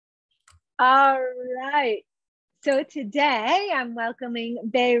All right. So today I'm welcoming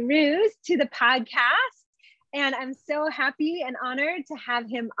Behrooz to the podcast, and I'm so happy and honored to have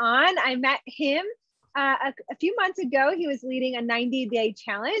him on. I met him a few months ago. He was leading a 90-day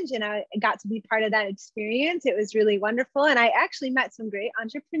challenge, and I got to be part of that experience. It was really wonderful, and I actually met some great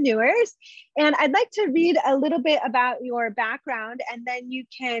entrepreneurs. And I'd like to read a little bit about your background, and then you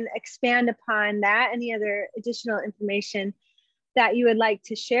can expand upon that, any other additional information that you would like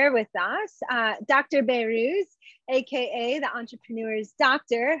to share with us. Dr. Behrooz, AKA the Entrepreneur's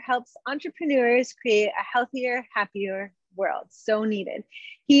Doctor, helps entrepreneurs create a healthier, happier world. So needed.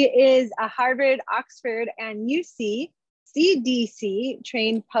 He is a Harvard, Oxford, and UC CDC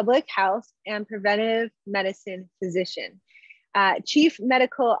trained public health and preventive medicine physician, chief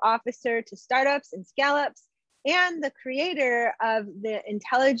medical officer to startups and scale-ups, and the creator of the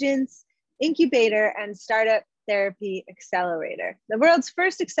Intelligence Incubator and Startup Therapy Accelerator, the world's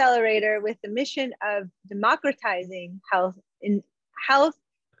first accelerator with the mission of democratizing health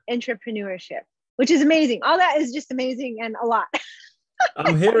entrepreneurship, which is amazing. All that is just amazing and a lot.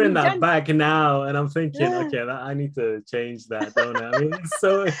 I'm hearing that back now, and I'm thinking, okay, I need to change that, don't I? I mean, it's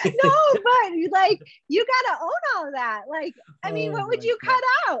so. No, but like you gotta own all that. Like, I mean, what would you cut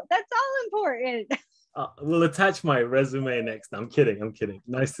out? That's all important. We'll attach my resume next. I'm kidding.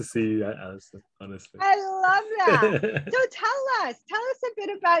 Nice to see you, Alison, honestly. I love that. So tell us a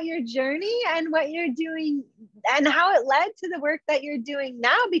bit about your journey and what you're doing and how it led to the work that you're doing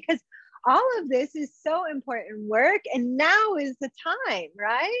now, because all of this is so important work, and now is the time,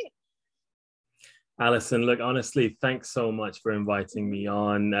 right? Alison, look, honestly, thanks so much for inviting me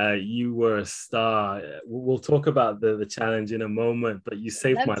on. You were a star. We'll talk about the challenge in a moment, but you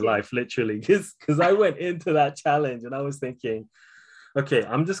saved my life, literally, because I went into that challenge and I was thinking, okay,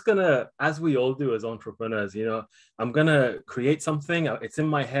 I'm just gonna, as we all do as entrepreneurs, I'm gonna create something. It's in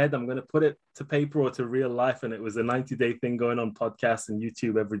my head. I'm gonna put it to paper or to real life. And it was a 90-day thing going on podcasts and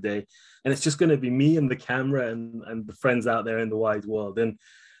YouTube every day. And it's just gonna be me and the camera and the friends out there in the wide world.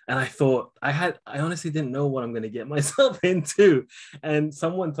 And I thought, I honestly didn't know what I'm going to get myself into. And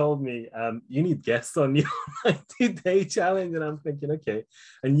someone told me, you need guests on your 90-day challenge. And I'm thinking, okay.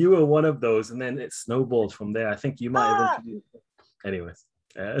 And you were one of those. And then it snowballed from there. I think you might have introduced it. Anyways.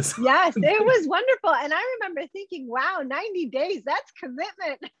 Yes, it was wonderful. And I remember thinking, wow, 90 days, that's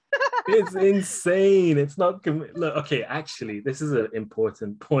commitment. It's insane. It's not look, okay, actually, this is an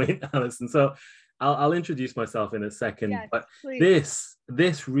important point, Alison. So I'll introduce myself in a second, yes, but please.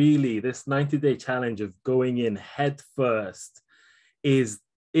 This 90-day challenge of going in head first is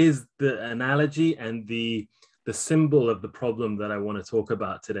the analogy and the symbol of the problem that I want to talk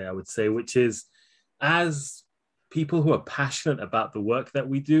about today, I would say, which is, as people who are passionate about the work that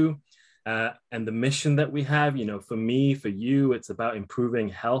we do and the mission that we have, for me, for you, it's about improving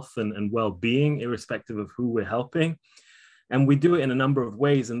health and well-being, irrespective of who we're helping. And we do it in a number of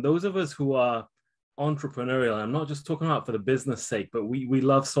ways. And those of us who are entrepreneurial, I'm not just talking about for the business sake, but we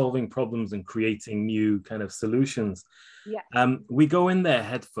love solving problems and creating new kind of solutions. Yeah. We go in there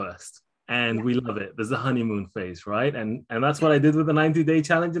head first and we love it. There's the honeymoon phase, right? And that's what I did with the 90-day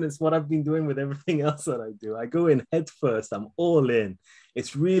challenge. And it's what I've been doing with everything else that I do. I go in head first. I'm all in.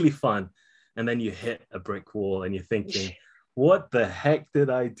 It's really fun. And then you hit a brick wall and you're thinking, what the heck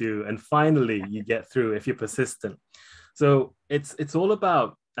did I do? And finally you get through if you're persistent. So it's all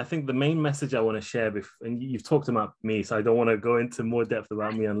about, I think the main message I want to share, and you've talked about me, so I don't want to go into more depth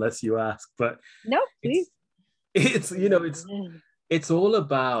about me unless you ask, but no, please. It's all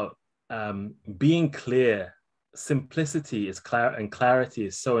about being clear. Simplicity is and clarity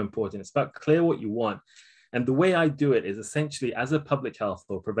is so important. It's about clear what you want. And the way I do it is essentially, as a public health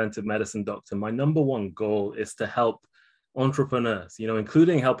or preventive medicine doctor, my number one goal is to help entrepreneurs,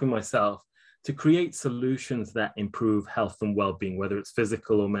 including helping myself, to create solutions that improve health and well-being, whether it's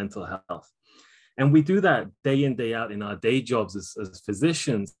physical or mental health. And we do that day in, day out in our day jobs as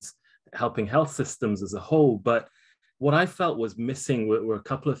physicians, helping health systems as a whole. But what I felt was missing were a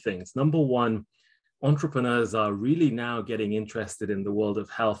couple of things. Number one, entrepreneurs are really now getting interested in the world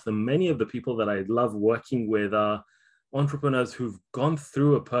of health. And many of the people that I love working with are entrepreneurs who've gone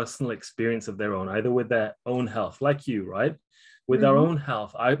through a personal experience of their own, either with their own health, like you, right? With our own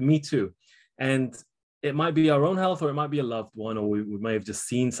health, me too. And it might be our own health, or it might be a loved one, or we may have just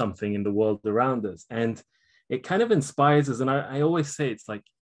seen something in the world around us. And it kind of inspires us. And I always say, it's like,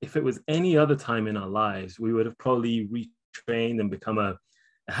 if it was any other time in our lives, we would have probably retrained and become a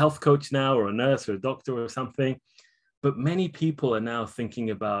health coach now, or a nurse or a doctor or something. But many people are now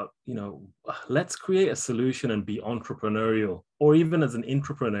thinking about, let's create a solution and be entrepreneurial, or even as an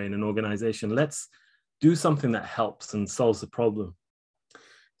intrapreneur in an organization, let's do something that helps and solves the problem.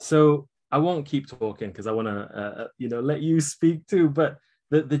 So I won't keep talking because I want to, let you speak too. But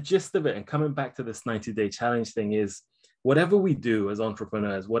the gist of it, and coming back to this 90-day challenge thing, is whatever we do as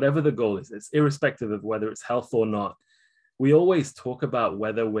entrepreneurs, whatever the goal is, it's irrespective of whether it's health or not. We always talk about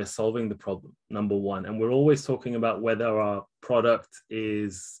whether we're solving the problem, number one. And we're always talking about whether our product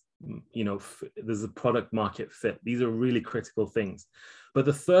is, there's a product market fit. These are really critical things. But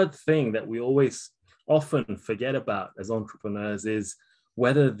the third thing that we always often forget about as entrepreneurs is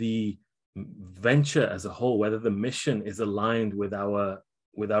whether the venture as a whole, whether the mission is aligned with our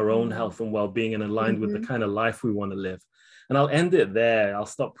own health and well-being, and aligned with the kind of life we want to live. And I'll end it there. I'll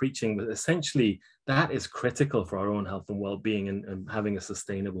stop preaching, but essentially that is critical for our own health and well-being, and having a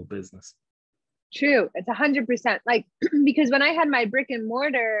sustainable business. True. It's 100%. Like, because when I had my brick and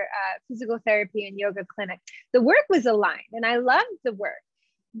mortar physical therapy and yoga clinic, the work was aligned and I loved the work,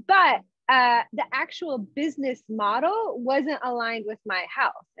 but the actual business model wasn't aligned with my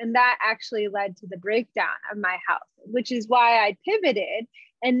health. And that actually led to the breakdown of my health, which is why I pivoted.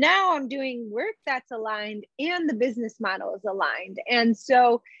 And now I'm doing work that's aligned and the business model is aligned. And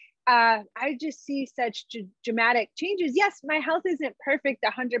so I just see such dramatic changes. Yes, my health isn't perfect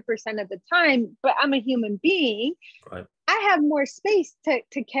 100% of the time, but I'm a human being. Right. I have more space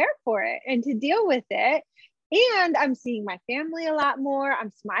to care for it and to deal with it. And I'm seeing my family a lot more.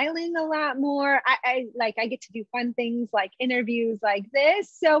 I'm smiling a lot more. I get to do fun things like interviews like this.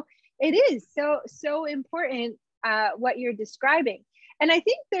 So it is so important what you're describing. And I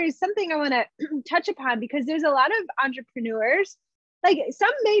think there's something I want to touch upon, because there's a lot of entrepreneurs, like some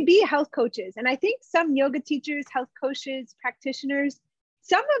may be health coaches. And I think some yoga teachers, health coaches, practitioners,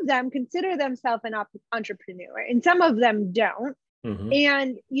 some of them consider themselves an entrepreneur and some of them don't. Mm-hmm.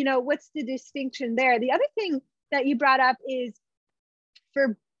 And, what's the distinction there? The other thing that you brought up is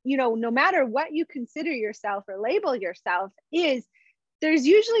for, no matter what you consider yourself or label yourself, is there's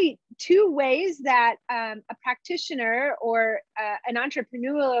usually two ways that a practitioner or an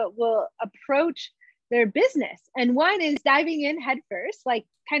entrepreneur will approach their business. And one is diving in head first, like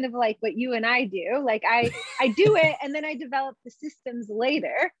kind of like what you and I do. Like I do it and then I develop the systems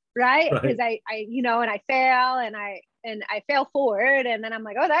later, right? Because I and I fail and I fail forward, and then I'm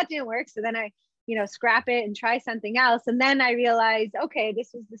like, oh, that didn't work. So then I, scrap it and try something else. And then I realize, okay, this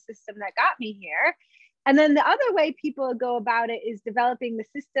was the system that got me here. And then the other way people go about it is developing the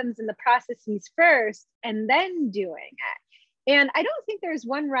systems and the processes first and then doing it. And I don't think there's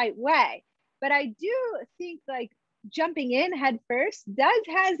one right way, but I do think like jumping in head first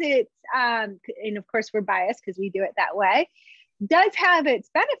has its, and of course we're biased because we do it that way, does have its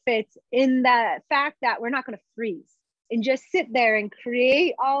benefits in the fact that we're not going to freeze and just sit there and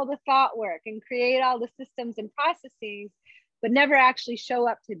create all the thought work and create all the systems and processes, but never actually show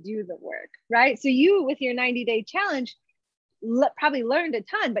up to do the work, right? So you, with your 90-day challenge, probably learned a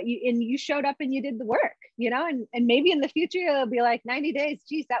ton, but you showed up and you did the work, and maybe in the future, it'll be like 90 days,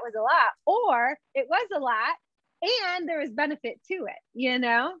 geez, that was a lot, or it was a lot and there was benefit to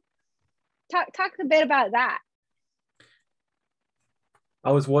it, Talk a bit about that.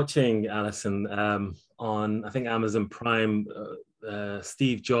 I was watching, Alison, on, I think, Amazon Prime,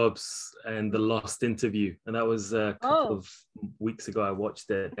 Steve Jobs and the Lost Interview. And that was a couple of weeks ago. I watched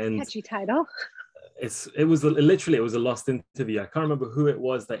it. And catchy title. It was a Lost Interview. I can't remember who it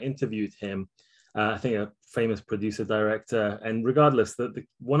was that interviewed him. I think a famous producer director. And regardless,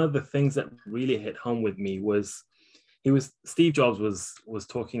 one of the things that really hit home with me was Steve Jobs was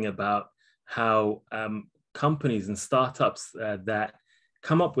talking about how companies and startups that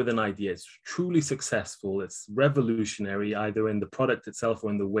come up with an idea, it's truly successful, it's revolutionary, either in the product itself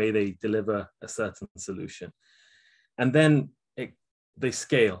or in the way they deliver a certain solution. And then they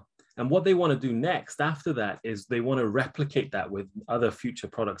scale. And what they want to do next after that is they want to replicate that with other future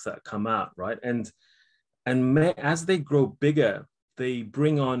products that come out, right? And as they grow bigger, they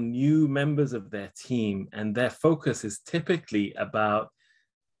bring on new members of their team, and their focus is typically about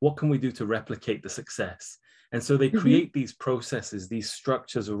what can we do to replicate the success. And so they create these processes, these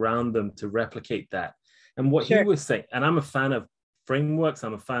structures around them to replicate that. And what he was saying, and I'm a fan of frameworks,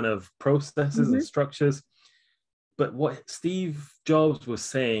 I'm a fan of processes and structures, but what Steve Jobs was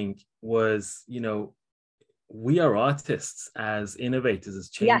saying was, we are artists as innovators, as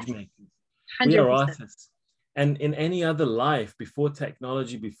change makers. 100%. We are artists. And in any other life, before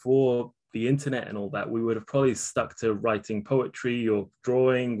technology, before the internet and all that, we would have probably stuck to writing poetry or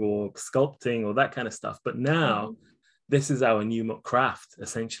drawing or sculpting or that kind of stuff. But now this is our new craft,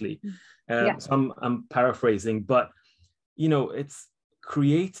 essentially. So I'm paraphrasing, but, it's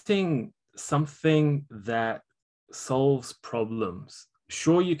creating something that solves problems.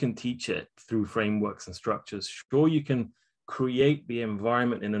 Sure, you can teach it through frameworks and structures. Sure, you can create the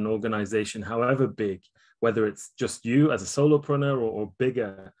environment in an organization, however big, whether it's just you as a solopreneur or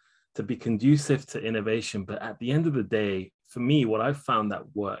bigger, to be conducive to innovation. But at the end of the day, for me, what I've found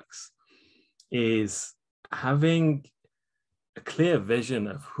that works is having a clear vision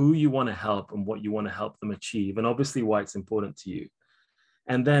of who you want to help and what you want to help them achieve, and obviously why it's important to you.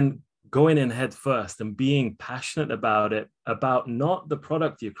 And then going in head first and being passionate about it, about not the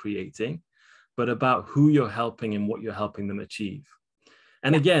product you're creating, but about who you're helping and what you're helping them achieve.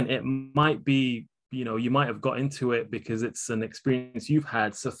 And again, it might be, you might have got into it because it's an experience you've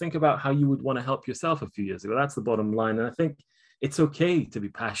had. So think about how you would want to help yourself a few years ago. That's the bottom line. And I think it's okay to be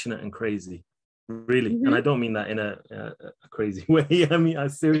passionate and crazy, really. And I don't mean that in a crazy way. I mean, I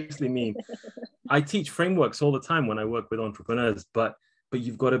seriously mean, I teach frameworks all the time when I work with entrepreneurs, but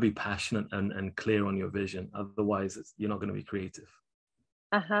you've got to be passionate and clear on your vision. Otherwise, you're not going to be creative.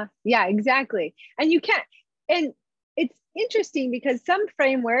 Yeah, exactly. And you can't, and it's interesting because some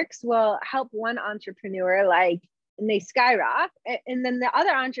frameworks will help one entrepreneur, and they skyrocket, and then the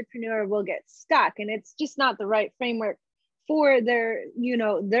other entrepreneur will get stuck, and it's just not the right framework for their,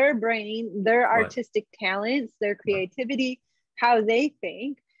 their brain, their artistic talents, their creativity, how they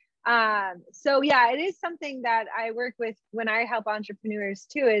think. So yeah, it is something that I work with when I help entrepreneurs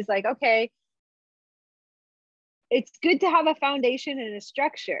too, is okay, it's good to have a foundation and a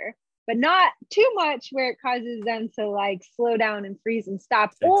structure, but not too much where it causes them to slow down and freeze and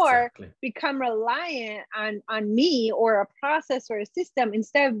stop, or become reliant on me or a process or a system,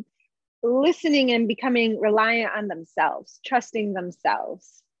 instead of listening and becoming reliant on themselves, trusting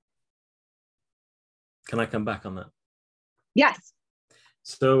themselves. Can I come back on that? Yes.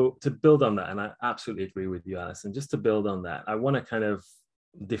 So to build on that, and I absolutely agree with you, Alison, just to build on that, I want to kind of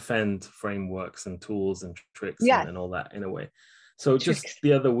defend frameworks and tools and tricks and all that in a way. So just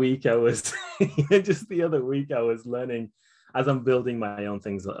the other week I was learning, as I'm building my own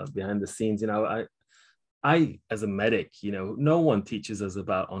things behind the scenes, I as a medic, no one teaches us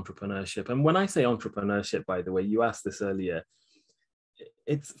about entrepreneurship. And when I say entrepreneurship, by the way, you asked this earlier,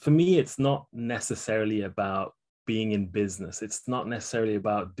 for me, it's not necessarily about being in business. It's not necessarily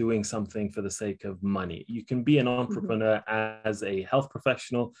about doing something for the sake of money. You can be an entrepreneur as a health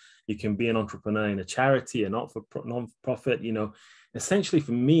professional. You can be an entrepreneur in a charity, a non-profit, essentially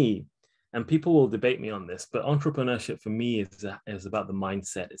for me, and people will debate me on this, but entrepreneurship for me is about the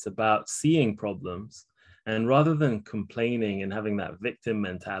mindset. It's about seeing problems, and rather than complaining and having that victim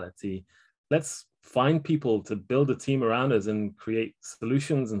mentality, let's find people to build a team around us and create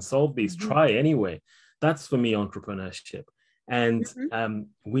solutions and solve these. Try anyway. That's for me entrepreneurship. And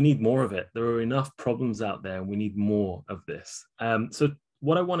we need more of it. There are enough problems out there, and we need more of this. So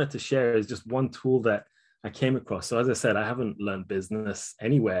what I wanted to share is just one tool that I came across. So as I said, I haven't learned business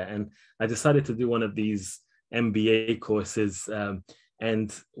anywhere, and I decided to do one of these MBA courses.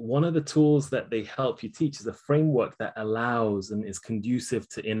 And one of the tools that they help you teach is a framework that allows and is conducive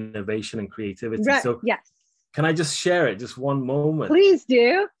to innovation and creativity. Right. So can I just share it? Just one moment. Please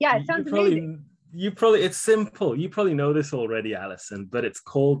do. Yeah, it sounds amazing. It's simple. You probably know this already, Alison, but it's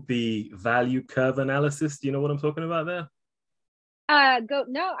called the value curve analysis. Do you know what I'm talking about there?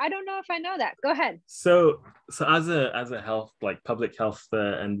 No, I don't know if I know that. Go ahead. So as a health, public health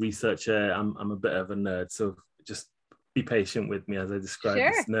and researcher, I'm a bit of a nerd. So just be patient with me as I describe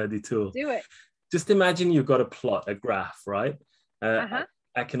this nerdy tool. Do it. Just imagine you've got a graph, right?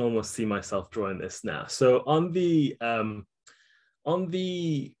 I can almost see myself drawing this now. So on the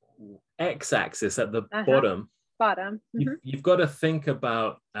x-axis at the bottom, you've got to think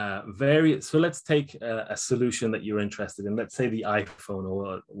about various. So let's take a solution that you're interested in. Let's say the iPhone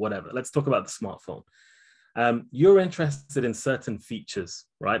or whatever. Let's talk about the smartphone. You're interested in certain features,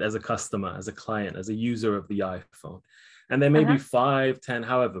 right? As a customer, as a client, as a user of the iPhone. And there may be 5, 10,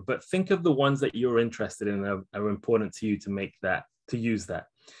 however, but think of the ones that you're interested in and are important to you to use that.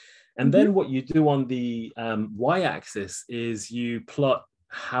 And then what you do on the y-axis is you plot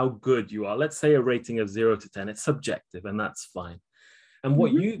how good you are. Let's say a rating of 0 to 10. It's subjective, and that's fine. And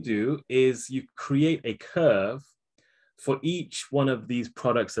what you do is you create a curve for each one of these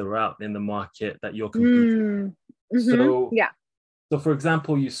products that are out in the market that you're competing. So for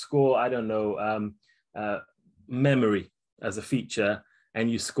example, you score, I don't know, memory as a feature,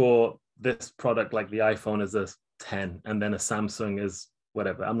 and you score this product like the iPhone as a 10, and then a Samsung as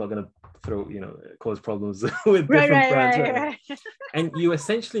whatever. I'm not going to throw, cause problems with different brands. Right. And you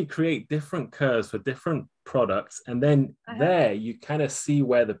essentially create different curves for different products. And then there you kind of see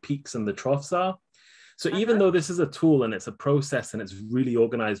where the peaks and the troughs are. So even though this is a tool and it's a process and it's a really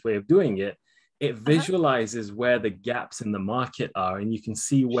organized way of doing it, it visualizes where the gaps in the market are. And you can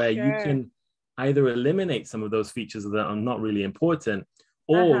see where you can either eliminate some of those features that are not really important,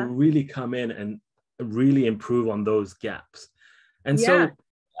 or Uh-huh. really come in and really improve on those gaps. And Yeah. so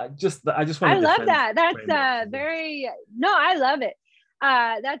I just want I to love defend that. That's framework. very, no, I love it.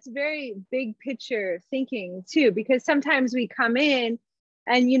 That's very big picture thinking too, because sometimes we come in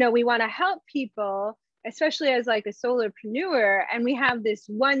and, you know, we want to help people, especially as like a solopreneur, and we have this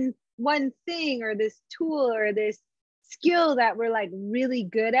one thing or this tool or this skill that we're like really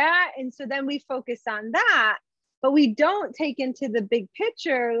good at. And so then we focus on that, but we don't take into the big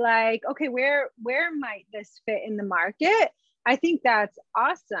picture, like, okay, where might this fit in the market? I think that's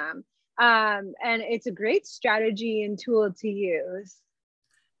awesome. And it's a great strategy and tool to use.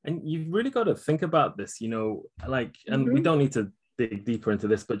 And you've really got to think about this, you know, like, and we Mm-hmm. don't need to dig deeper into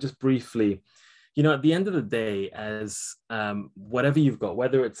this, but just briefly, you know, at the end of the day, as whatever you've got,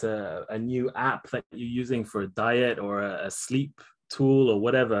 whether it's a new app that you're using for a diet or a sleep tool or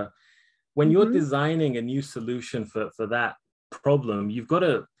whatever, when you're Mm-hmm. designing a new solution for that problem, you've got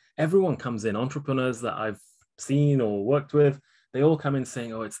to, everyone comes in, entrepreneurs that I've seen or worked with, they all come in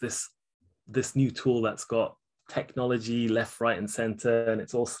saying, oh, it's this new tool that's got technology left, right, and center, and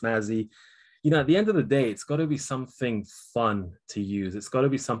it's all snazzy. You know, at the end of the day, it's got to be something fun to use. It's got to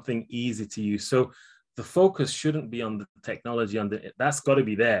be something easy to use. So the focus shouldn't be on the technology, that's got to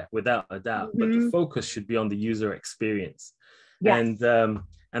be there without a doubt, but the Mm-hmm. focus should be on the user experience. Yes.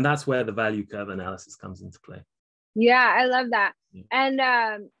 And that's where the value curve analysis comes into play. Yeah, I love that. Yeah.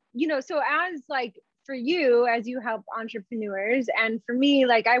 And you know, so as like for you, as you help entrepreneurs, and for me,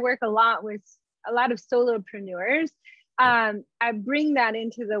 like I work a lot with a lot of solopreneurs. I bring that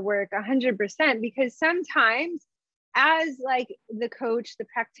into the work 100%, because sometimes as like the coach, the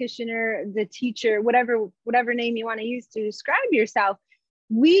practitioner, the teacher, whatever name you want to use to describe yourself,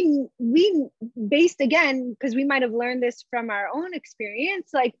 we based, again, because we might have learned this from our own experience,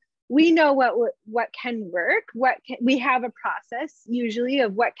 like we know what can work, we have a process usually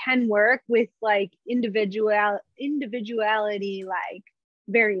of what can work with like individuality, like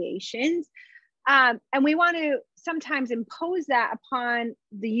variations. And we want to sometimes impose that upon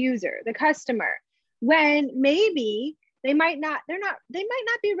the user, the customer, when maybe they might not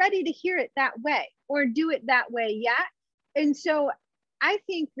be ready to hear it that way or do it that way yet. And so I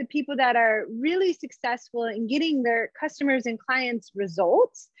think the people that are really successful in getting their customers and clients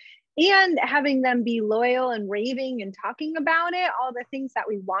results and having them be loyal and raving and talking about it, all the things that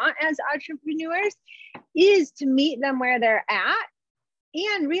we want as entrepreneurs, is to meet them where they're at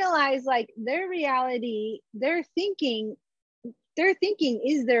and realize like their reality, their thinking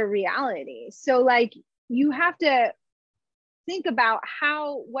is their reality. So like you have to think about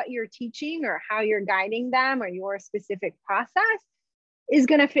what you're teaching or how you're guiding them or your specific process is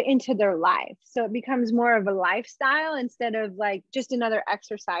going to fit into their life. So it becomes more of a lifestyle instead of like just another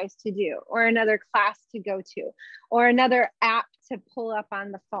exercise to do or another class to go to or another app to pull up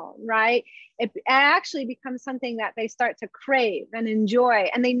on the phone, right? It actually becomes something that they start to crave and enjoy,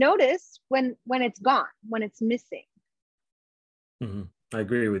 and they notice when it's gone, when it's missing. Mm-hmm. I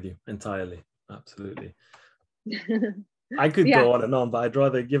agree with you entirely. Absolutely. I could Yeah. go on and on, but I'd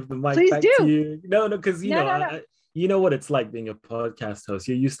rather give the mic Please back do. to you. No, because you No, know, no, no. you know what it's like being a podcast host.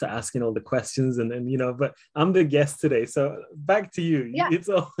 You're used to asking all the questions, and you know, but I'm the guest today, so back to you. Yeah. It's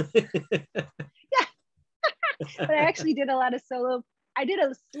all. Yeah. But I actually did a lot of solo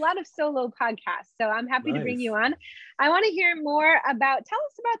podcasts, so I'm happy to bring you on. I want to hear more about. Tell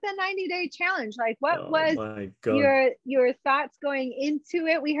us about the 90-day challenge. Like, what was your thoughts going into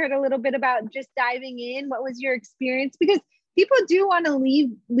it? We heard a little bit about just diving in. What was your experience? Because people do want to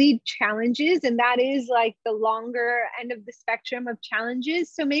lead challenges, and that is like the longer end of the spectrum of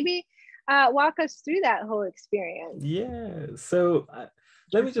challenges. So maybe walk us through that whole experience. Yeah. So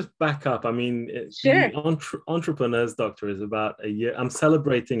let me just back up. I mean, Sure. The Entrepreneur's Doctor is about a year. I'm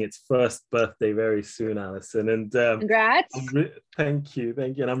celebrating its first birthday very soon, Alison. And Congrats. Thank you.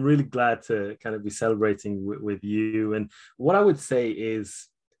 And I'm really glad to kind of be celebrating with you. And what I would say is,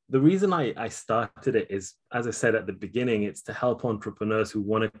 the reason I started it is, as I said at the beginning, it's to help entrepreneurs who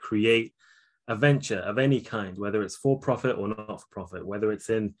want to create a venture of any kind, whether it's for profit or not for profit, whether it's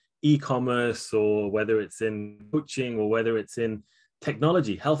in e-commerce or whether it's in coaching or whether it's in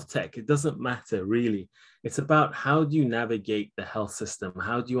technology, health tech. It doesn't matter really. It's about how do you navigate the health system?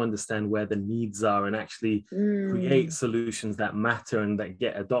 How do you understand where the needs are and actually create solutions that matter and that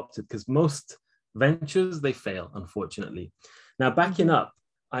get adopted? Because most ventures, they fail, unfortunately. Now, backing up,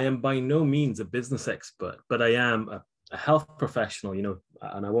 I am by no means a business expert, but I am a health professional, you know,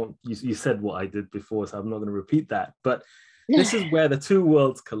 and I won't, you said what I did before, so I'm not going to repeat that. But this is where the two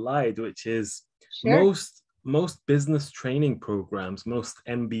worlds collide, which is most most business training programs, most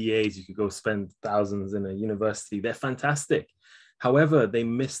MBAs, you could go spend thousands in a university, they're fantastic. However, they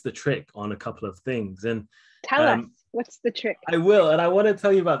miss the trick on a couple of things. And tell us, what's the trick? I will. And I want to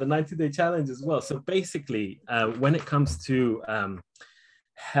tell you about the 90-day challenge as well. So basically, when it comes to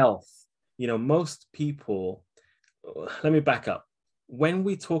health, you know, most people, let me back up. When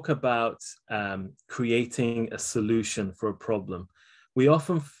we talk about creating a solution for a problem, we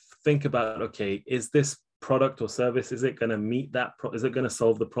often think about, okay, is this product or service, is it going to meet that? Is it going to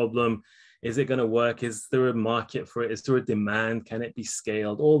solve the problem? Is it going to work? Is there a market for it? Is there a demand? Can it be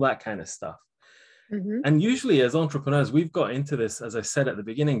scaled? All that kind of stuff. Mm-hmm. And usually as entrepreneurs, we've got into this, as I said at the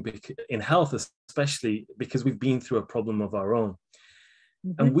beginning, in health, especially because we've been through a problem of our own.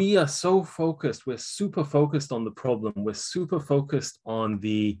 Mm-hmm. And we are so focused, we're super focused on the problem. We're super focused on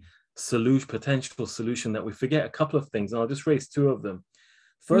the potential solution that we forget a couple of things. And I'll just raise two of them.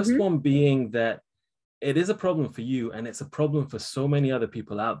 First one being that it is a problem for you and it's a problem for so many other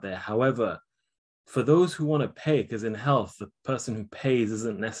people out there. However, for those who want to pay, because in health, the person who pays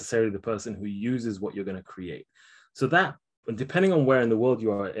isn't necessarily the person who uses what you're going to create. So that, depending on where in the world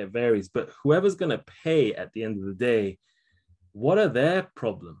you are, it varies. But whoever's going to pay at the end of the day, what are their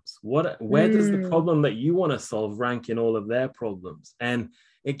problems? Where does the problem that you want to solve rank in all of their problems? And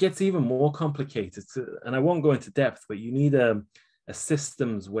it gets even more complicated. And I won't go into depth, but you need a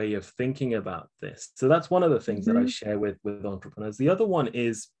systems way of thinking about this. So that's one of the things that I share with entrepreneurs. The other one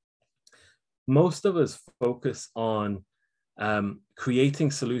is most of us focus on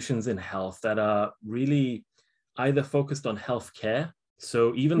creating solutions in health that are really either focused on healthcare.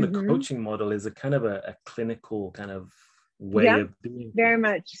 So even the coaching model is a kind of a clinical kind of way of doing very things.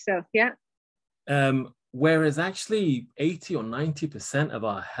 Much so, yeah. Whereas actually 80 or 90% of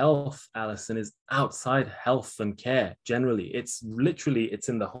our health, Alison, is outside health and care generally. It's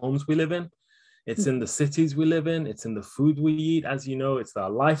in the homes we live in. It's in the cities we live in. It's in the food we eat. As you know, it's our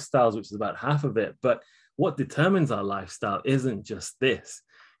lifestyles, which is about half of it. But what determines our lifestyle isn't just this.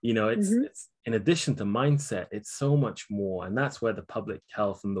 You know, it's in addition to mindset, it's so much more. And that's where the public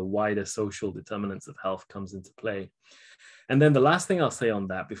health and the wider social determinants of health comes into play. And then the last thing I'll say on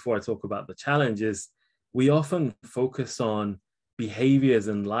that before I talk about the challenge is we often focus on behaviors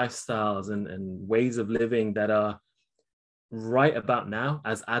and lifestyles and ways of living that are right about now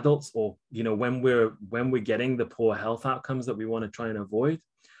as adults, or, you know, when we're getting the poor health outcomes that we want to try and avoid.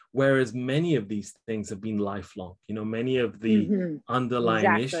 Whereas many of these things have been lifelong, you know, many of the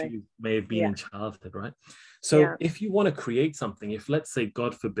underlying issues may have been in childhood, right? So if you want to create something, if let's say,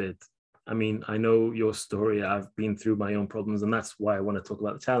 God forbid, I mean, I know your story, I've been through my own problems, and that's why I want to talk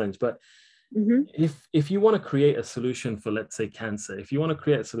about the challenge. But if you want to create a solution for, let's say, cancer, if you want to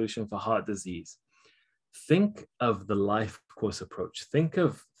create a solution for heart disease, think of the life course approach. Think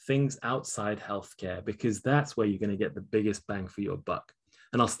of things outside healthcare, because that's where you're going to get the biggest bang for your buck.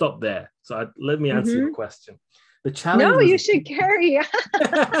 And I'll stop there. So let me answer your question. The challenge. No, you should carry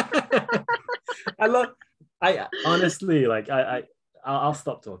on. I honestly, like, I'll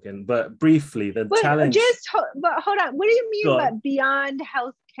stop talking, but briefly, the challenge. But hold on. What do you mean by beyond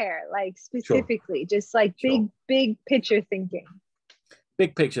healthcare? Like specifically, just like big picture thinking.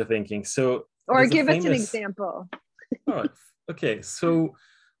 Big picture thinking. So, or give us an example. All right. Okay. So,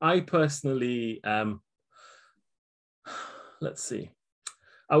 I personally, let's see.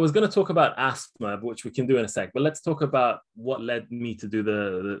 I was going to talk about asthma, which we can do in a sec, but let's talk about what led me to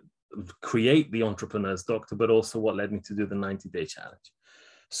do create the Entrepreneur's Doctor, but also what led me to do the 90-day challenge.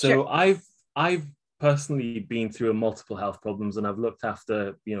 So I've personally been through multiple health problems, and I've looked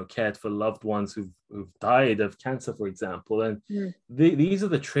after, you know, cared for loved ones who've died of cancer, for example. And these are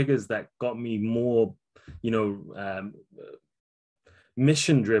the triggers that got me more, you know,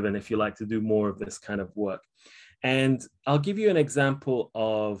 mission driven, if you like, to do more of this kind of work. And I'll give you an example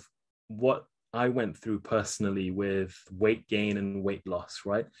of what I went through personally with weight gain and weight loss,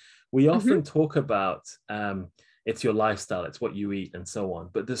 right? We often talk about it's your lifestyle, it's what you eat and so on,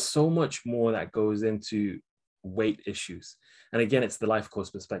 but there's so much more that goes into weight issues. And again, it's the life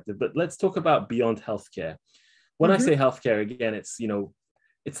course perspective, but let's talk about beyond healthcare. When I say healthcare, again, it's, you know,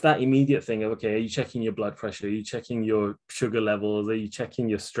 it's that immediate thing of, okay, are you checking your blood pressure? Are you checking your sugar levels? Are you checking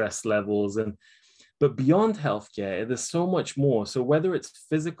your stress levels? But beyond healthcare, there's so much more. So whether it's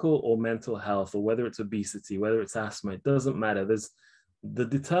physical or mental health, or whether it's obesity, whether it's asthma, it doesn't matter. There's the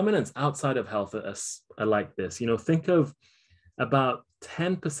determinants outside of health are like this. You know, think of about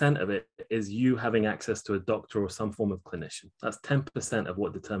 10% of it is you having access to a doctor or some form of clinician. That's 10% of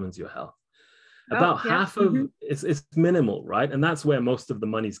what determines your health. About half of it's minimal, right? And that's where most of the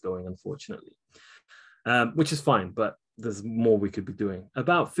money's going, unfortunately, which is fine. But there's more we could be doing.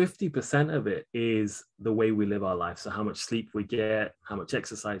 About 50% of it is the way we live our life. So how much sleep we get, how much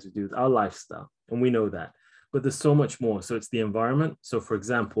exercise we do, our lifestyle. And we know that. But there's so much more. So it's the environment. So for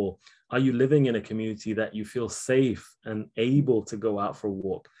example, are you living in a community that you feel safe and able to go out for a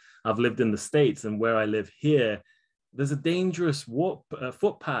walk? I've lived in the States, and where I live here, there's a dangerous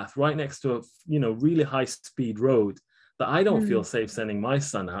footpath right next to a really high speed road that I don't feel safe sending my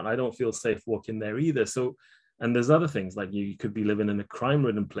son out. I don't feel safe walking there either. So, and there's other things like you could be living in a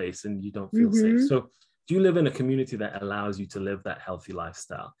crime-ridden place and you don't feel safe. So do you live in a community that allows you to live that healthy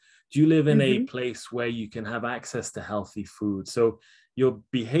lifestyle? Do you live in a place where you can have access to healthy food? So your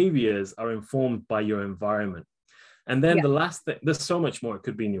behaviors are informed by your environment. And then the last thing, there's so much more. It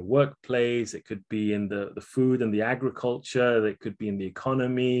could be in your workplace. It could be in the food and the agriculture. It could be in the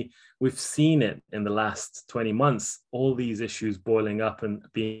economy. We've seen it in the last 20 months, all these issues boiling up and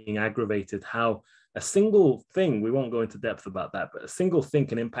being aggravated, how a single thing, we won't go into depth about that, but a single thing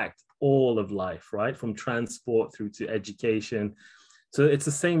can impact all of life, right? From transport through to education. So it's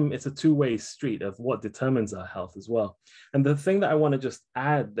a two-way street of what determines our health as well. And the thing that I want to just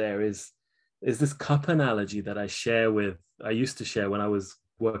add there is this cup analogy that I used to share when I was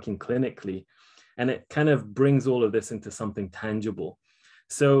working clinically. And it kind of brings all of this into something tangible.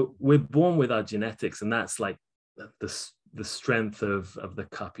 So we're born with our genetics, and that's like the strength of the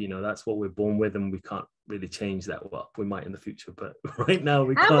cup, that's what we're born with, and we can't really change that. Well, we might in the future, but right now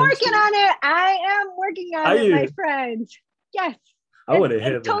we can't. I'm working on it. I am working on it, my friend. Yes. I want to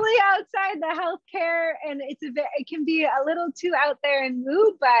hear it's totally outside the healthcare, and it can be a little too out there and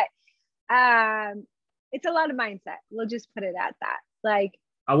woo, but it's a lot of mindset. We'll just put it at that. Like,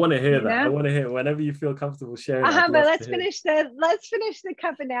 I want to hear that. I want to hear whenever you feel comfortable sharing. But let's finish the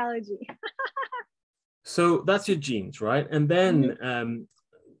cup analogy. So that's your genes, right? And then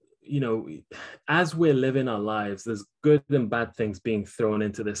as we're living our lives, there's good and bad things being thrown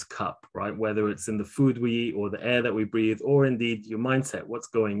into this cup, right? Whether it's in the food we eat or the air that we breathe, or indeed your mindset, what's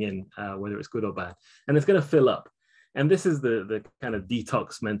going in, whether it's good or bad. And it's going to fill up. And this is the kind of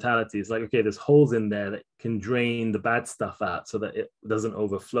detox mentality. It's like, okay, there's holes in there that can drain the bad stuff out so that it doesn't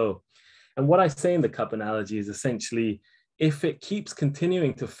overflow. And what I say in the cup analogy is essentially, if it keeps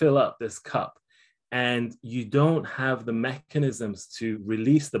continuing to fill up this cup, and you don't have the mechanisms to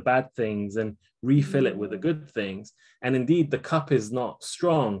release the bad things and refill it with the good things, and indeed the cup is not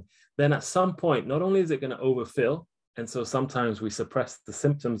strong, then at some point, not only is it going to overfill, and so sometimes we suppress the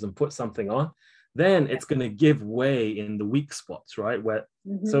symptoms and put something on, then it's going to give way in the weak spots, right?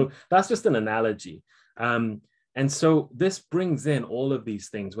 So that's just an analogy. And so this brings in all of these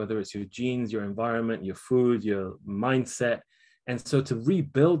things, whether it's your genes, your environment, your food, your mindset. And so to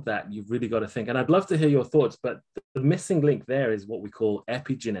rebuild that, you've really got to think, and I'd love to hear your thoughts, but the missing link there is what we call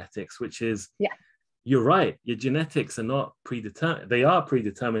epigenetics, which is, you're right, your genetics are not predetermined. They are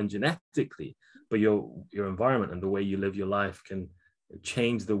predetermined genetically, but your environment and the way you live your life can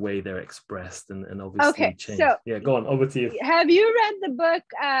change the way they're expressed and obviously change. So, go on, over to you. Have you read the book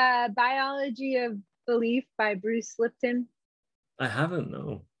Biology of Belief by Bruce Lipton? I haven't,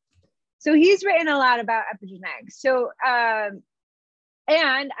 no. So he's written a lot about epigenetics. So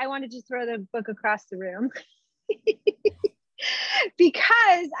and I want to just throw the book across the room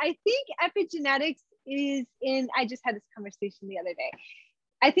because I think epigenetics I just had this conversation the other day.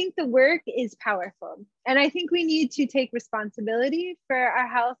 I think the work is powerful, and I think we need to take responsibility for our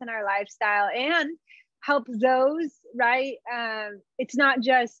health and our lifestyle and help those, right? It's not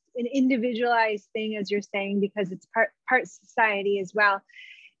just an individualized thing, as you're saying, because it's part society as well.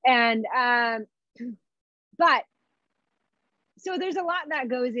 And, but so there's a lot that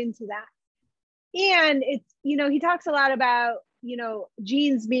goes into that. And it's, he talks a lot about,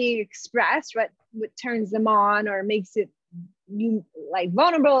 genes being expressed, what turns them on or makes it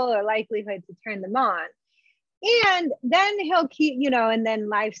vulnerable or likelihood to turn them on. And then he'll keep, and then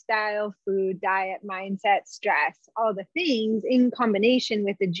lifestyle, food, diet, mindset, stress, all the things in combination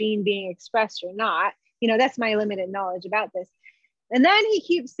with the gene being expressed or not. That's my limited knowledge about this. And then he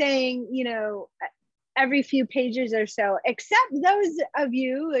keeps saying, every few pages or so, except those of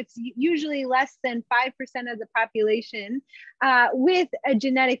you, it's usually less than 5% of the population with a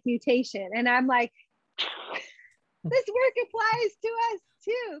genetic mutation. And I'm like, this work applies to us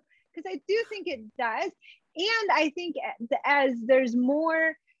too, because I do think it does. And I think as there's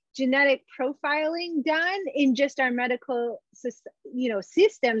more genetic profiling done in just our medical,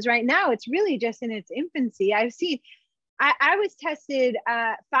 systems right now, it's really just in its infancy. I've seen, I was tested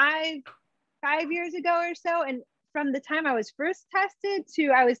 5 years ago or so. And from the time I was first tested to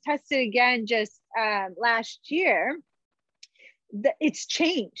I was tested again just last year, it's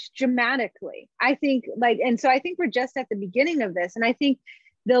changed dramatically. I think and so I think we're just at the beginning of this. And I think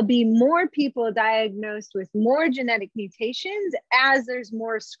there'll be more people diagnosed with more genetic mutations as there's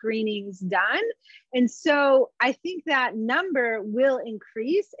more screenings done. And so I think that number will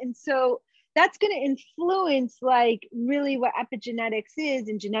increase. And so that's going to influence really what epigenetics is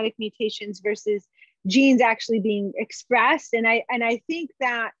and genetic mutations versus genes actually being expressed. And I think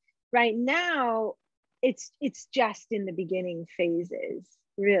that right now it's just in the beginning phases,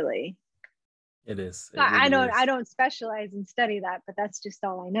 really. It is. I don't specialize and study that, but that's just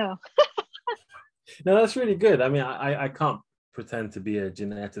all I know. No, that's really good. I mean, I can't pretend to be a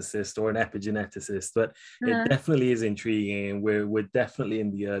geneticist or an epigeneticist, but it definitely is intriguing, and we're definitely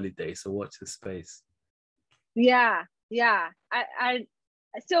in the early days. So watch this space. Yeah. But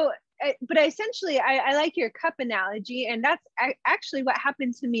essentially, I like your cup analogy, and that's actually what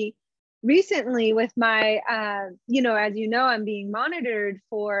happened to me recently with my, as you know, I'm being monitored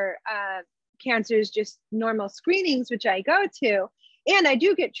for cancers, just normal screenings, which I go to, and I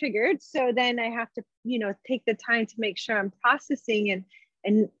do get triggered. So then I have to, take the time to make sure I'm processing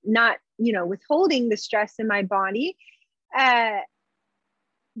and not, withholding the stress in my body. But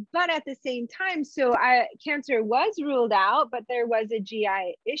at the same time, cancer was ruled out, but there was a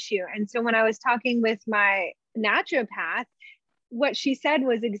GI issue. And so when I was talking with my naturopath, what she said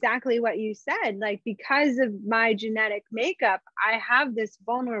was exactly what you said. Because of my genetic makeup, I have this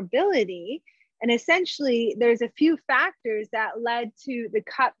vulnerability. And essentially, there's a few factors that led to the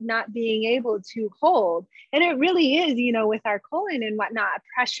cup not being able to hold. And it really is, with our colon and whatnot, a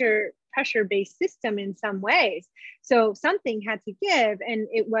pressure-based system in some ways. So something had to give, and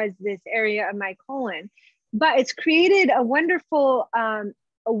it was this area of my colon. But it's created a wonderful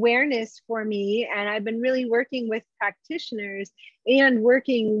awareness for me. And I've been really working with practitioners and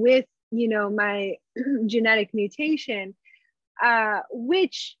working with, my genetic mutation,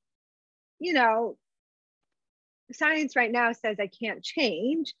 which, science right now says I can't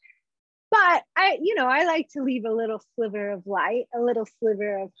change. But I like to leave a little sliver of light, a little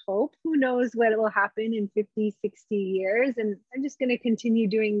sliver of hope. Who knows what will happen in 50, 60 years. And I'm just going to continue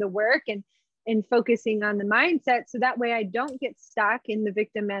doing the work and focusing on the mindset. So that way I don't get stuck in the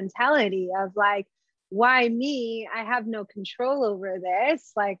victim mentality of why me? I have no control over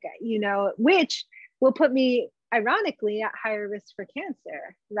this, which will put me ironically at higher risk for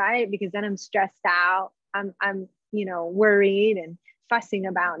cancer, right? Because then I'm stressed out. I'm worried and fussing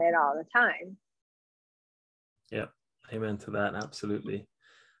about it all the time. Yeah, amen to that. Absolutely.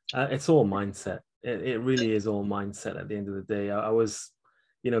 It's all mindset. It really is all mindset at the end of the day. I was,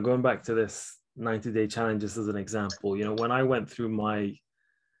 going back to this 90-day challenge just as an example, when I went through my,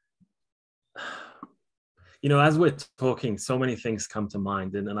 as we're talking, so many things come to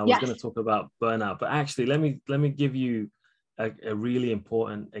mind, and I was going to talk about burnout, but actually let me give you a really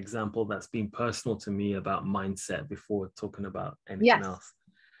important example that's been personal to me about mindset before talking about anything else.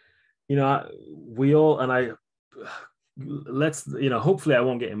 We all, and hopefully I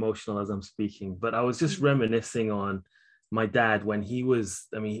won't get emotional as I'm speaking, but I was just reminiscing on my dad when he was,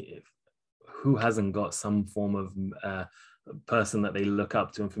 who hasn't got some form of person that they look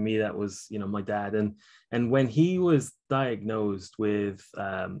up to? And for me, that was, my dad. And when he was diagnosed with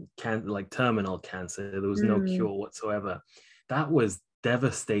terminal cancer, there was no cure whatsoever. That was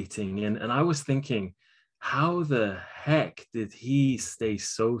devastating. And I was thinking, how the heck did he stay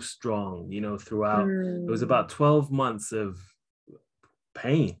so strong, throughout? It was about 12 months of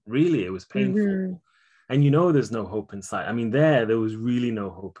pain. Really, it was painful. And there's no hope in sight. There was really no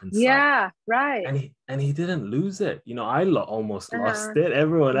hope in sight. Yeah, right. And he didn't lose it. I almost lost it.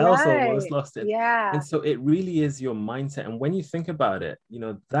 Everyone else almost lost it. Yeah. And so it really is your mindset. And when you think about it,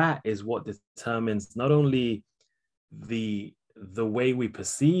 that is what determines not only the way we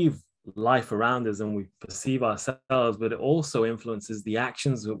perceive life around us and we perceive ourselves, but it also influences the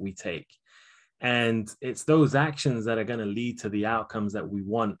actions that we take. And it's those actions that are going to lead to the outcomes that we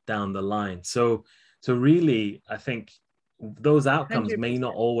want down the line. So really, I think those outcomes 100%. May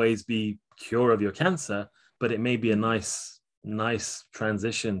not always be cure of your cancer, but it may be a nice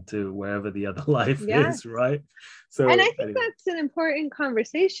transition to wherever the other life is, right? So, and I think that's an important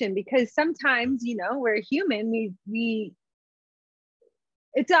conversation, because sometimes, we're human. We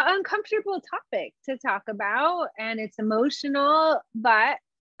it's an uncomfortable topic to talk about, and it's emotional, but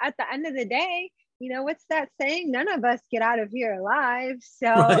at the end of the day, what's that saying? None of us get out of here alive. So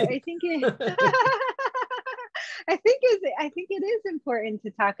right. I think it is important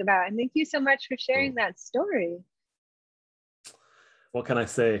to talk about. And thank you so much for sharing that story. What can I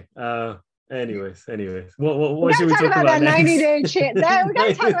say? Anyways, We what should gotta we talk talk about about that 90 next? day we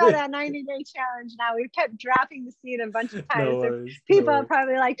gotta talk about that 90-day challenge now. We've kept dropping the seed a bunch of times. No So worries, no people are worries.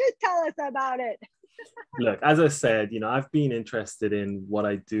 probably like, just tell us about it. Look, as I said, I've been interested in what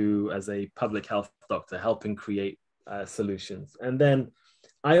I do as a public health doctor, helping create solutions. And then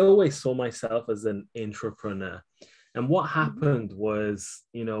I always saw myself as an entrepreneur. And what happened was,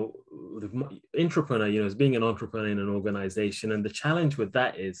 the entrepreneur, is being an entrepreneur in an organization. And the challenge with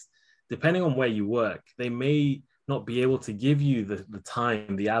that is, depending on where you work, they may not be able to give you the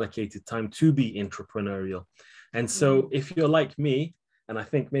time, the allocated time to be entrepreneurial. And so if you're like me, and I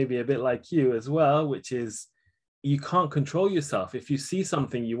think maybe a bit like you as well, which is you can't control yourself. If you see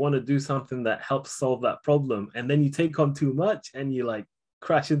something, you want to do something that helps solve that problem, and then you take on too much and you like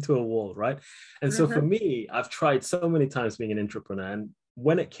crash into a wall, right? And so for me, I've tried so many times being an entrepreneur. And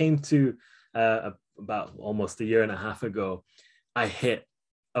when it came to about almost a year and a half ago, I hit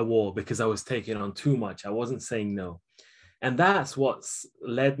a wall because I was taking on too much. I wasn't saying no. And that's what's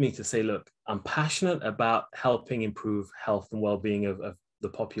led me to say, look, I'm passionate about helping improve health and well-being of the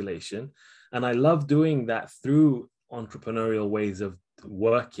population. And I love doing that through entrepreneurial ways of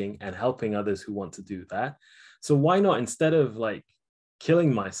working and helping others who want to do that. So why not, instead of like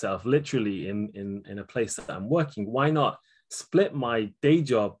killing myself literally in a place that I'm working, why not split my day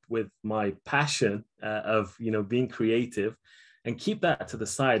job with my passion of, being creative, and keep that to the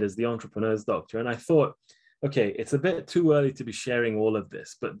side as the entrepreneur's doctor? And I thought, okay, it's a bit too early to be sharing all of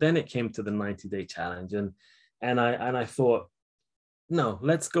this. But then it came to the 90-day challenge. And I thought, no,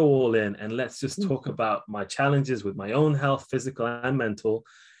 let's go all in and let's just talk about my challenges with my own health, physical and mental,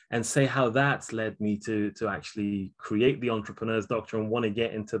 and say how that's led me to actually create the entrepreneur's doctor and want to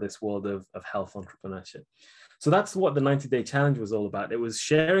get into this world of health entrepreneurship. So that's what the 90-day challenge was all about. It was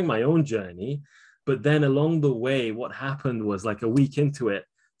sharing my own journey. But then along the way, what happened was, like a week into it,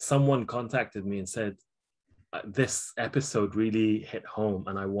 someone contacted me and said, this episode really hit home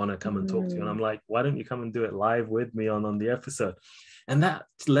and I want to come and talk to you. And I'm like, why don't you come and do it live with me on the episode? And that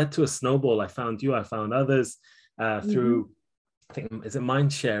led to a snowball. I found you, I found others through, I think, is it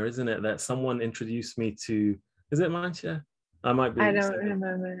Mindshare, isn't it? That someone introduced me to, is it Mindshare? I might be. I don't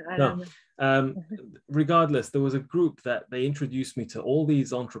remember. Regardless, there was a group that they introduced me to all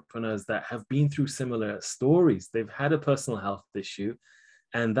these entrepreneurs that have been through similar stories. They've had a personal health issue,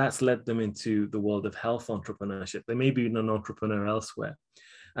 and that's led them into the world of health entrepreneurship. They may be an entrepreneur elsewhere.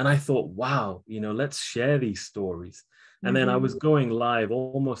 And I thought, wow, let's share these stories. And then I was going live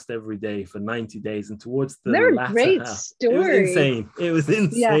almost every day for 90 days. And towards the latter great half, stories. It was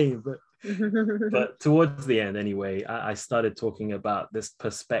insane. Yeah. But towards the end, anyway, I started talking about this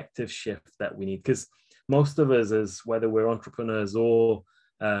perspective shift that we need. Because most of us, as whether we're entrepreneurs or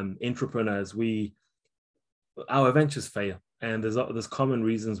intrapreneurs, our ventures fail. And there's common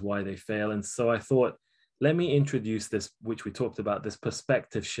reasons why they fail. And so I thought, let me introduce this, which we talked about, this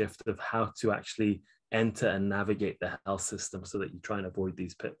perspective shift of how to actually enter and navigate the health system so that you try and avoid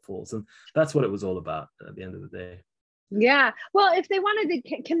these pitfalls. And that's what it was all about at the end of the day. Yeah. Well, if they wanted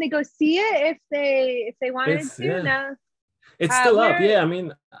to, can they go see it if they wanted to? Yeah. No. It's still up. Yeah. I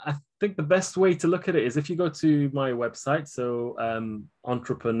mean, I think the best way to look at it is if you go to my website, so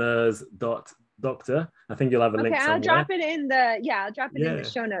entrepreneurs.doctor. I think you'll have a link somewhere. I'll drop it in the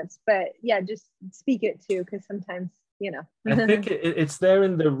show notes. But yeah, just speak it too, because sometimes, I think it's there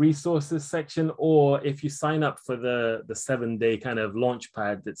in the resources section, or if you sign up for the 7-day kind of launch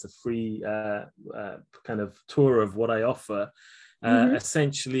pad, it's a free kind of tour of what I offer.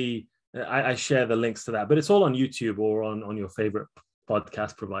 Essentially, I share the links to that, but it's all on YouTube or on your favorite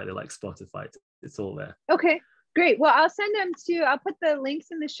podcast provider like Spotify. It's all there. Okay, great. Well, I'll put the links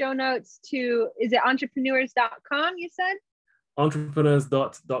in the show notes to, is it entrepreneurs.com you said?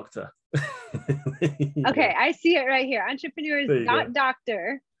 Entrepreneurs.doctor. Okay, I see it right here.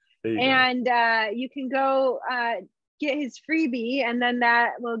 Entrepreneurs.doctor. And you can go get his freebie, and then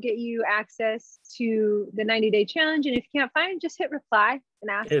that will get you access to the 90-day challenge. And if you can't find it, just hit reply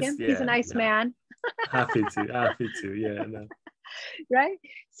and ask him. He's a nice man. Happy to. Yeah. No. Right.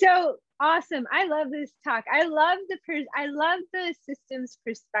 So awesome. I love this talk. I love the systems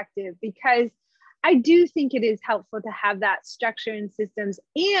perspective, because I do think it is helpful to have that structure and systems.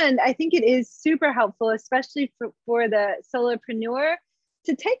 And I think it is super helpful, especially for the solopreneur,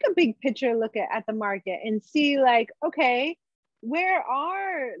 to take a big picture look at the market and see, like, okay, where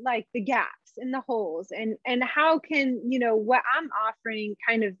are like the gaps and the holes, and how can, what I'm offering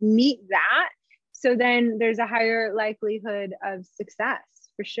kind of meet that? So then there's a higher likelihood of success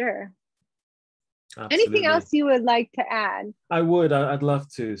for sure. Absolutely. Anything else you would like to add? I'd love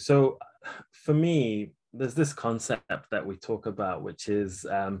to. So for me, there's this concept that we talk about, which is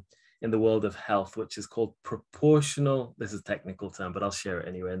in the world of health, which is called proportional. This is a technical term, but I'll share it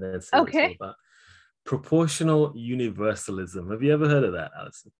anyway and then say what it's all about. Proportional universalism. Have you ever heard of that,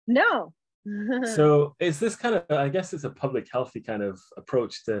 Alison? No. So it's this kind of, I guess it's a public healthy kind of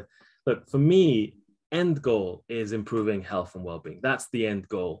approach to, look, for me, end goal is improving health and well-being. That's the end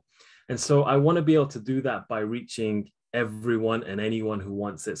goal. And so I want to be able to do that by reaching everyone and anyone who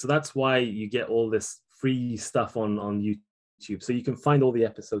wants it. So that's why you get all this free stuff on YouTube. So you can find all the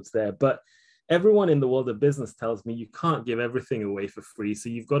episodes there. But everyone in the world of business tells me you can't give everything away for free. So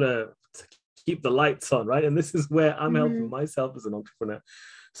you've got to keep the lights on, right? And this is where I'm helping myself as an entrepreneur.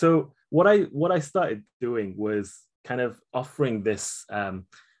 So what I started doing was kind of offering this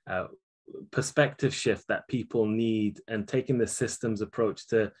perspective shift that people need, and taking the systems approach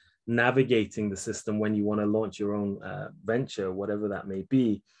to navigating the system when you want to launch your own venture, whatever that may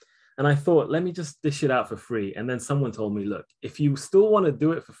be. And I thought, let me just dish it out for free. And then someone told me, look, if you still want to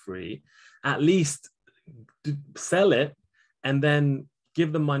do it for free, at least sell it and then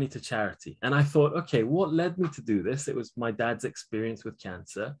give the money to charity. And I thought, okay, what led me to do this? It was my dad's experience with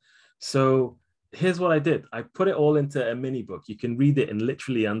cancer. So here's what I did. I put it all into a mini book. You can read it in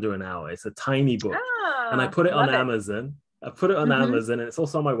literally under an hour. It's a tiny book. And I put it on Amazon. I put it on Amazon, and it's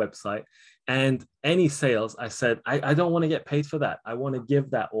also on my website. And any sales, I said, I don't want to get paid for that. I want to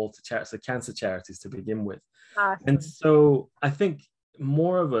give that all to charities, so cancer charities to begin with. Awesome. And so I think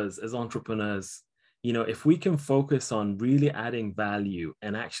more of us as entrepreneurs, you know, if we can focus on really adding value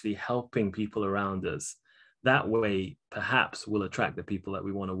and actually helping people around us, that way, perhaps we'll attract the people that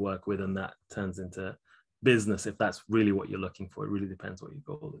we want to work with, and that turns into business if that's really what you're looking for. It really depends what your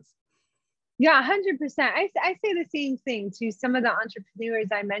goal is. Yeah, 100%. I say the same thing to some of the entrepreneurs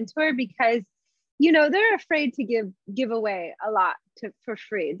I mentor, because, you know, they're afraid to give away a lot for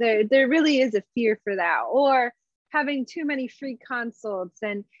free. There really is a fear for that, or having too many free consults.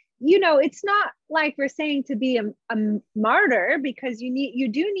 And, you know, it's not like we're saying to be a martyr, because you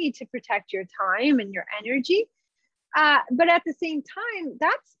do need to protect your time and your energy. But at the same time,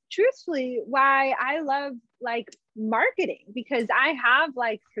 that's truthfully why I love like marketing, because I have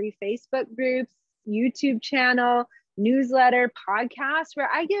like free Facebook groups, YouTube channel, newsletter, podcast, where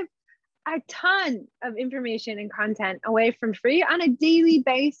I give a ton of information and content away from free on a daily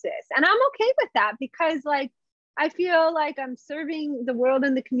basis. And I'm okay with that, because like, I feel like I'm serving the world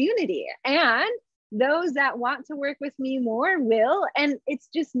and the community, and those that want to work with me more will. And it's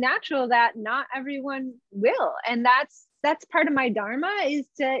just natural that not everyone will. And that's part of my dharma, is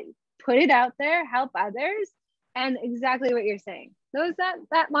to put it out there, help others. And exactly what you're saying, those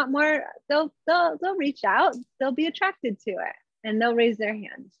that want more, they'll reach out, they'll be attracted to it, and they'll raise their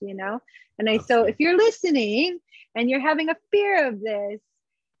hands, you know? And so if you're listening and you're having a fear of this,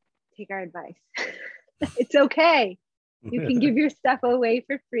 take our advice. It's okay. You can give your stuff away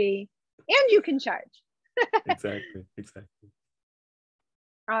for free, and you can charge. Exactly.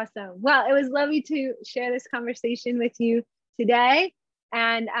 Awesome. Well, it was lovely to share this conversation with you today.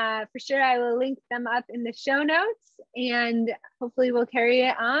 And for sure, I will link them up in the show notes, and hopefully we'll carry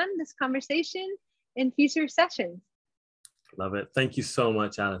it on, this conversation, in future sessions. Love it. Thank you so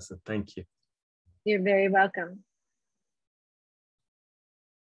much, Alison. Thank you. You're very welcome.